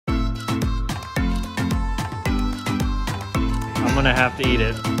I'm gonna have to eat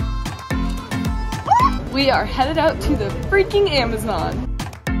it. We are headed out to the freaking Amazon.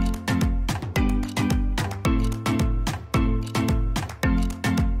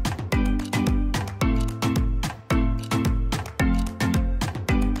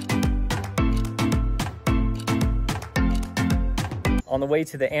 On the way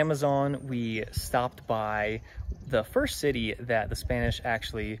to the Amazon, we stopped by the first city that the Spanish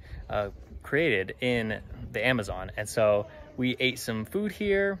actually created in the Amazon. And so we ate some food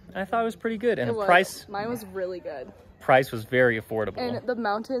here, and I thought it was pretty good. And the price... Mine was really good. Price was very affordable. And the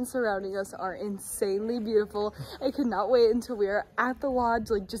mountains surrounding us are insanely beautiful. I could not wait until we are at the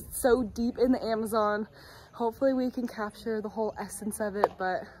lodge, like just so deep in the Amazon. Hopefully we can capture the whole essence of it,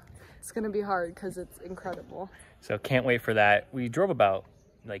 but it's gonna be hard because it's incredible. So can't wait for that. We drove about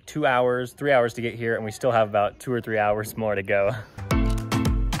like 2 hours, 3 hours to get here, and we still have about 2 or 3 hours more to go.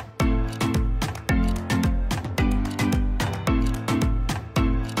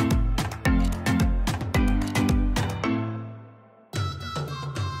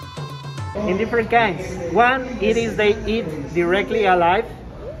 In different kinds. One, it is they eat directly alive,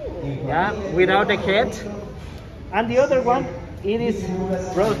 yeah, without the head. And the other one, it is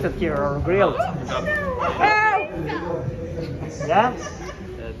roasted here or grilled. Yeah.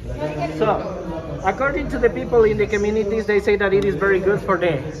 So, according to the people in the communities, they say that it is very good for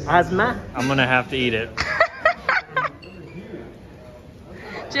the asthma. I'm gonna have to eat it.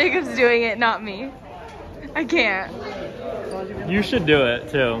 Jacob's doing it, not me. I can't. You should do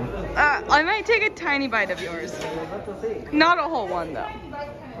it too. I might take a tiny bite of yours. Not a whole one though.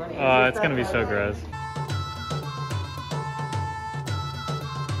 Oh, it's gonna be so gross.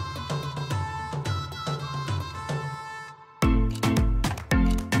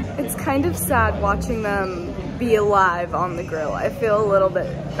 It's kind of sad watching them be alive on the grill. I feel a little bit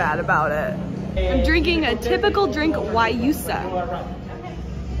bad about it. I'm drinking a typical drink, Guayusa.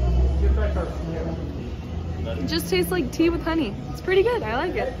 It just tastes like tea with honey. It's pretty good, I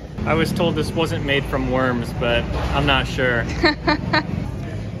like it. I was told this wasn't made from worms, but I'm not sure.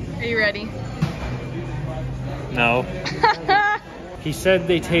 Are you ready? No. He said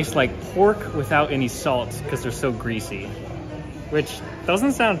they taste like pork without any salt because they're so greasy, which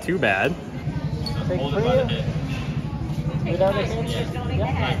doesn't sound too bad.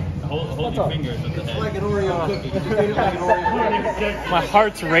 Hold your fingers at the head. Like an Oreo cookie. My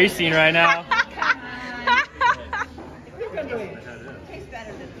heart's racing right now. Tastes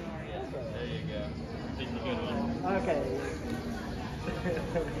better than the Oreo. There you go. Take the good one. Okay.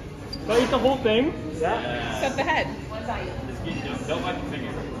 Do I eat the whole thing? Yeah. Except the head. Don't wipe your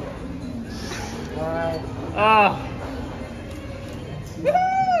fingers. Alright. Ah.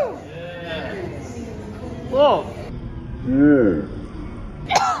 Woohoo! Yeah. Whoa.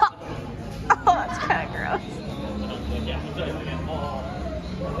 Oh, that's kind of gross.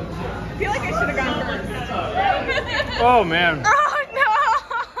 I feel like I should have gone first. Oh man. Oh no!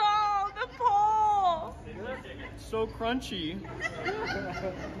 The pole! So crunchy.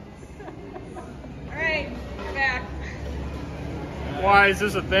 Alright, back. Why is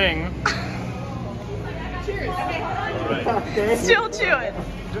this a thing? Cheers. Okay. Still chewing.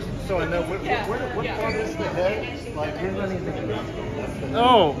 Just so I know, what part is the head? Like, This one is the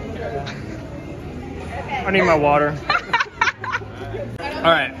Oh. I need my water.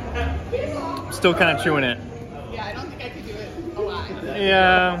 Alright. Still kind of chewing it. Yeah, I don't think I could do it alive.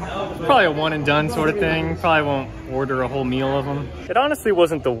 Yeah, probably a one and done sort of thing. Probably won't order a whole meal of them. It honestly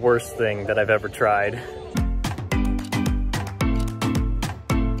wasn't the worst thing that I've ever tried.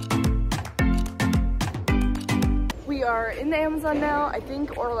 We are in the Amazon now, I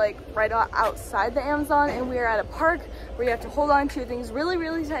think, or like right outside the Amazon, and we are at a park where you have to hold on to things really,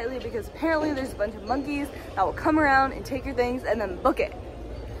 really tightly because apparently there's a bunch of monkeys that will come around and take your things and then book it.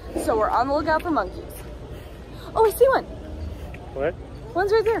 So we're on the lookout for monkeys. Oh, I see one. What?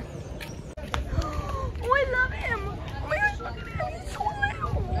 One's right there. Oh, I love him. Oh my gosh, look at him. He's so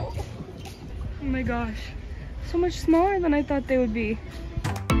little. Oh my gosh. So much smaller than I thought they would be.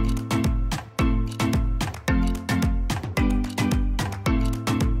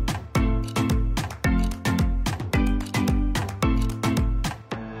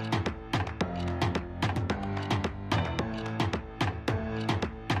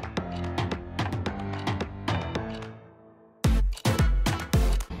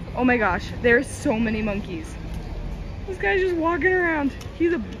 Oh my gosh, there's so many monkeys. This guy's just walking around.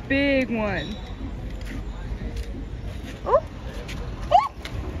 He's a big one. Oh! Oh!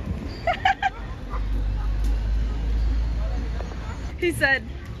 He said,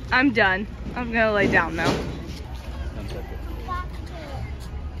 I'm done. I'm gonna lay down now.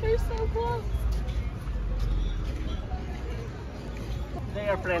 They're so close. they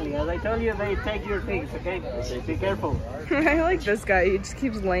are friendly. As I told you, they take your things, okay? Be careful. I like this guy. He just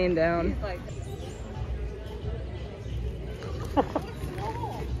keeps laying down.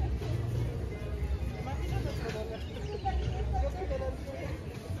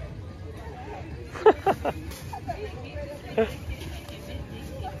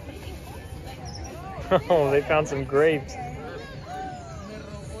 Oh, they found some grapes.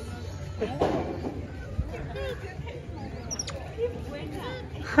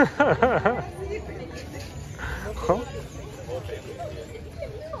 Oh.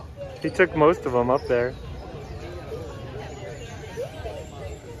 He took most of them up there.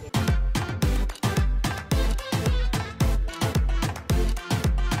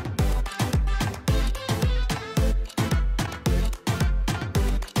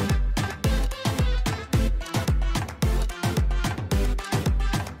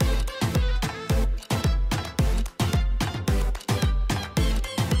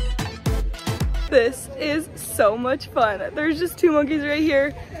 This is so much fun. There's just 2 monkeys right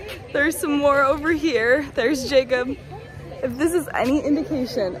here. There's some more over here. There's Jacob. If this is any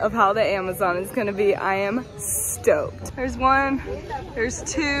indication of how the Amazon is gonna be, I am stoked. There's 1, there's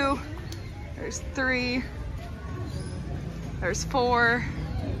 2, there's 3, there's 4,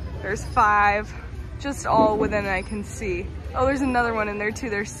 there's 5, just all within I can see. Oh, there's another one in there too,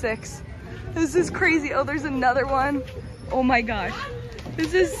 there's 6. This is crazy. Oh, there's another one. Oh my gosh.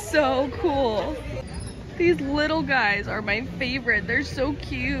 This is so cool. These little guys are my favorite. They're so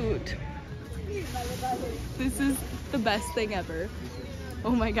cute. This is the best thing ever.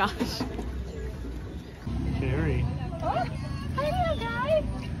 Oh my gosh. Scary. Oh, hi little guy.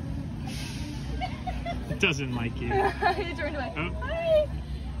 It doesn't like you. He turned away. Oh. Hi.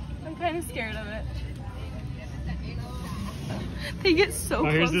 I'm kind of scared of it. They get so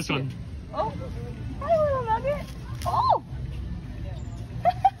close. Oh, here's this to one. you. Oh, hi little nugget. Oh.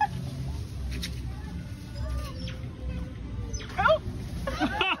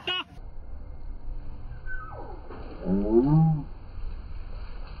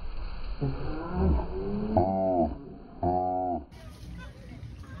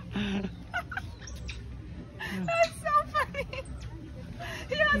 That's so funny.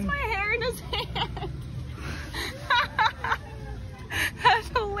 He has my hair in his hand. That's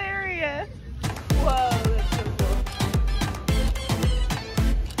hilarious. Whoa, that's so cool.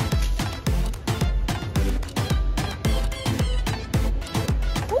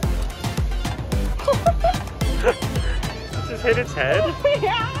 Just hit its head?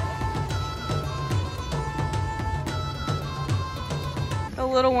 Yeah. The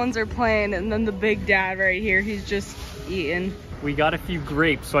little ones are playing, and then the big dad right here, he's just eating. We got a few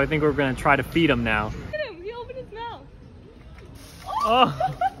grapes, so I think we're gonna try to feed him now. Look at him, he opened his mouth. Oh!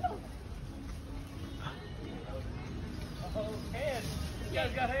 Hands. You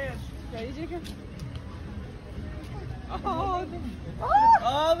guys got hands. Ready, Jacob? Oh,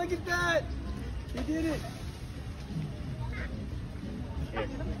 oh, look at that. He did it.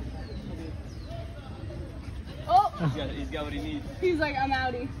 Oh! He's got what he needs. He's like, I'm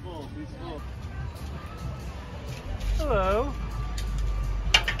outie. He's full. Hello.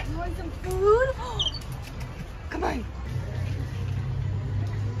 You want some food? Come on.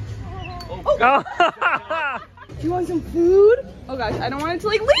 Oh. Do you want some food? Oh gosh, I don't want it to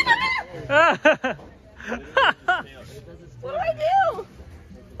like leave him there. What do I do?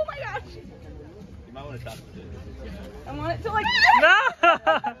 Oh my gosh. You might want to stop it. I want it to like. No.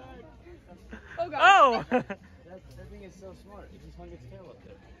 Oh gosh. Oh. That thing is so smart. It just hung its tail up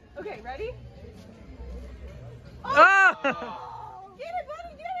there. Okay, ready? Oh. Get it,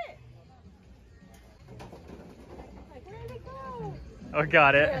 buddy, get it. Like, where did it go? Oh,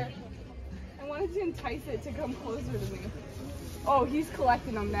 got it. There. I wanted to entice it to come closer to me. Oh, he's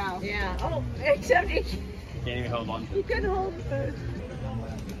collecting them now. Yeah. Oh, except he Can't even hold on to it. couldn't hold it.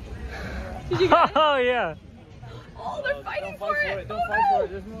 Did you get it? Oh yeah. Oh, they're fighting Don't fight for it. Don't Oh, fight no. for it.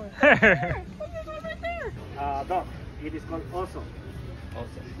 There's more. There. Look, there's one right there. Dog. It is called oso.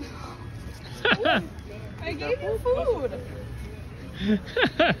 Also. I gave you food.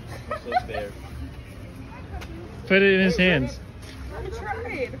 So fair. Put it in his hands. I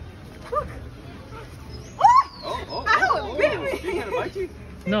tried. Look. Oh, Ow, it bit me. He gonna bite you?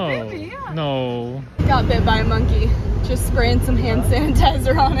 No. bit me, yeah. No. Got bit by a monkey. Just spraying some hand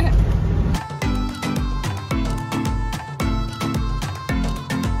sanitizer on it.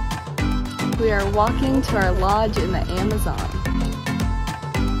 We are walking to our lodge in the Amazon.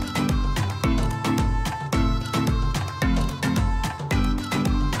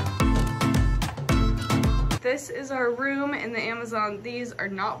 This is our room in the Amazon. These are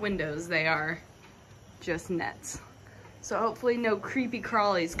not windows, they are just nets. So hopefully no creepy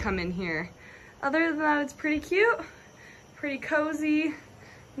crawlies come in here. Other than that, it's pretty cute, pretty cozy,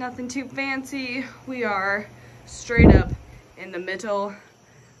 nothing too fancy. We are straight up in the middle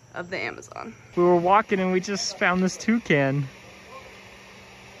of the Amazon. We were walking and we just found this toucan.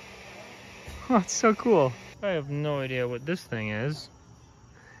 Oh, it's so cool. I have no idea what this thing is.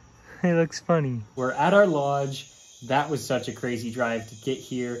 It looks funny. We're at our lodge. That was such a crazy drive to get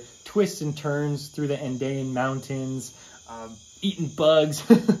here. Twists and turns through the Andean mountains, eating bugs,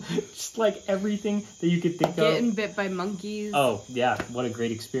 just like everything that you could think of. Getting bit by monkeys. Oh yeah, what a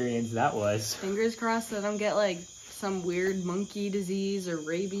great experience that was. Fingers crossed that I don't get like some weird monkey disease or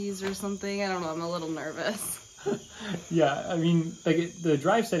rabies or something. I don't know, I'm a little nervous. Yeah, I mean, like the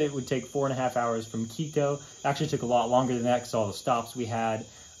drive said it would take 4.5 hours from Quito. It actually took a lot longer than that because all the stops we had.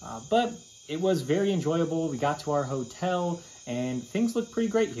 But it was very enjoyable. We got to our hotel and things look pretty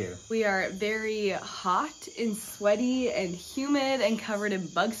great here. We are very hot and sweaty and humid and covered in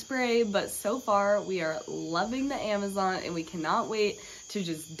bug spray, but so far we are loving the Amazon and we cannot wait to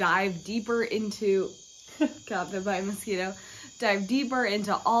just dive deeper into, got bit by a mosquito, dive deeper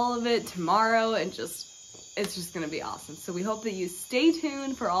into all of it tomorrow and it's just gonna be awesome. So we hope that you stay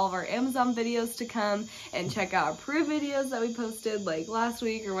tuned for all of our Amazon videos to come and check out our Peru videos that we posted like last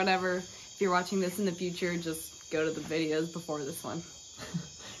week or whatever. If you're watching this in the future, just go to the videos before this one.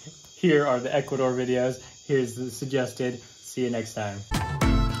 Here are the Ecuador videos. Here's the suggested. See you next time.